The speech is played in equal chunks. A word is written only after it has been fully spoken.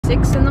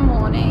6 in the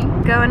morning.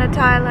 Going to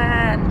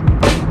Thailand.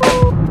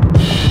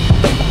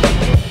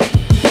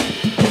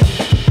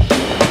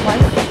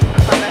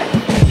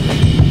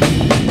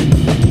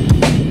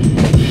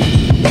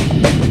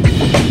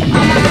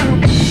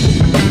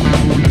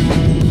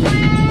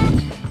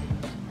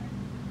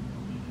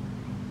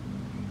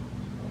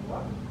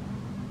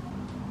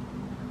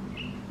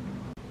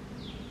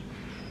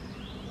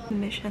 The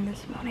mission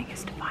this morning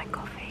is to buy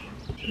coffee.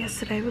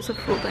 Yesterday was a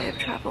full day of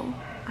travel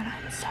and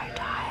I'm so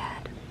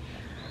tired.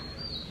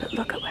 But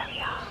look at where we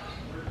are.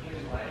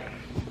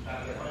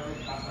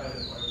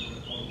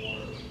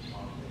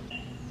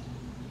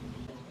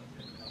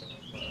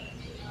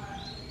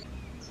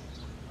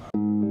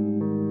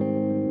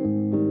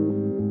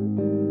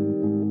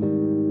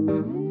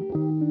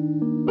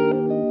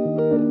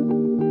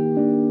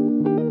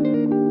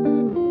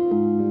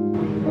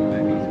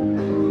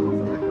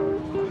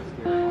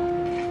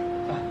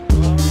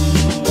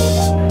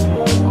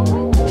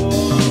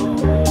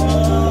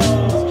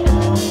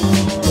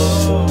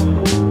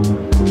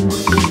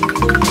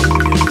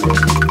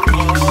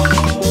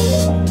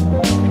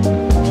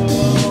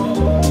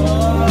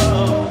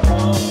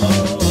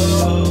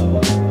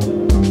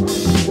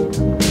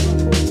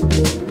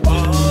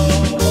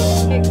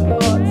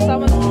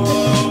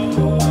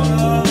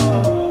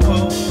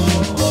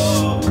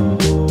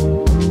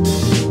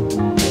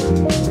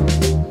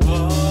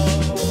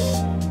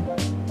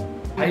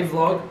 Hey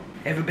vlog,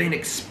 ever been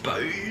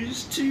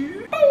exposed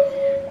to?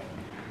 Oh.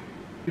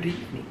 Good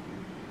evening.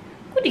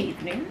 Good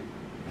evening.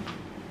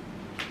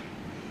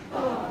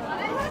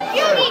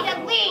 You need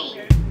to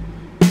leave!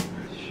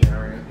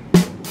 Sharing.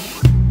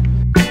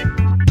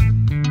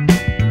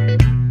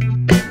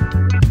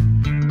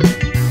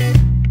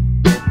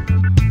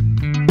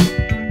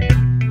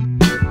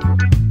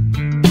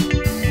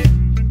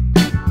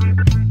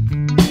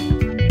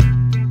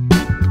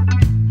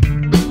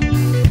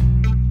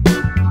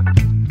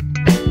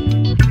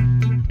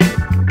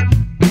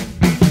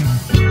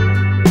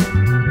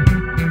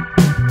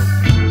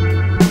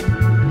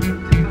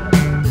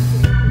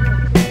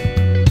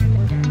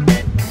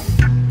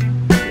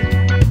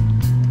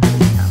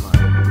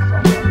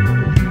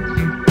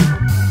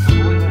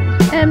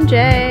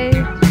 MJ.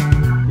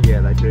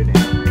 Yeah, they do now.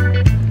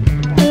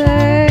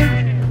 Hello.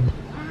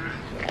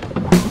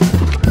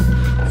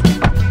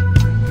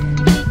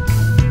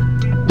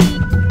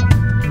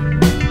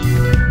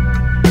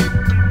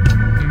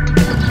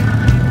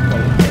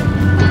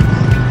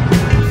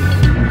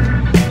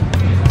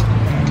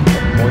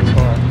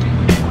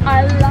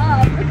 I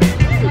love.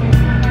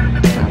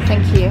 Oh,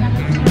 thank you.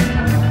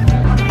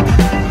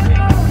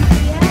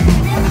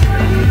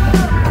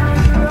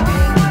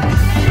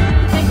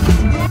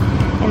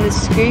 And the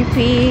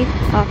Scoopy,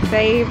 our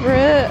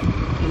favorite.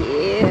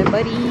 Yeah,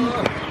 buddy.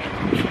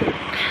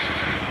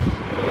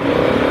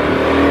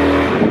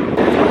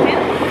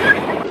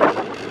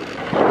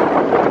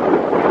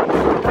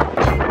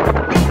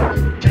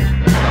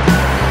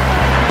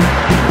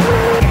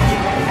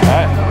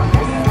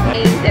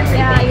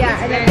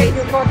 Yeah, and then they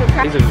do go to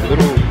These are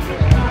little.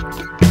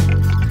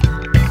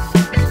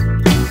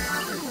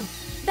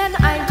 Then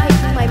I'm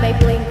taking my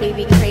Maybelline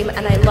BB cream,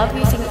 and I love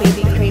using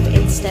BB cream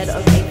instead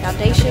of a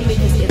foundation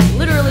because it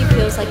literally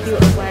feels like you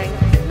are wearing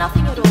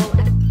nothing at all.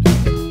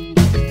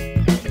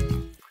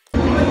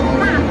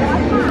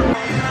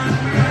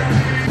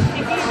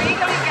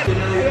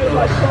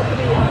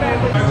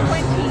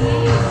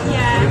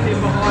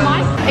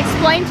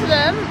 Explain to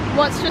them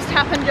what's just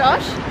happened,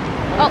 Josh.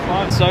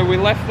 Oh. So we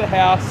left the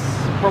house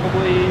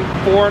probably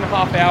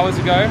 4.5 hours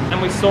ago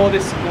and we saw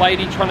this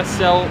lady trying to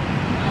sell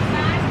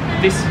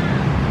this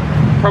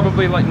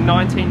probably like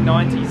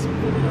 1990s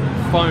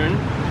phone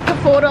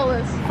For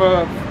 $4.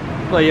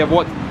 for well, yeah,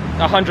 what,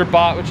 100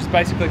 baht, which is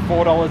basically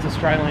 $4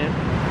 Australian.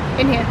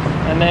 In here.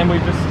 And then we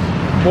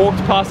just walked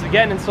past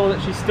again and saw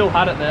that she still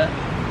had it there.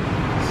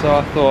 So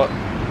I thought,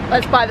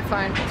 Let's buy the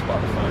phone. let's buy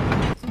the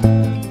phone.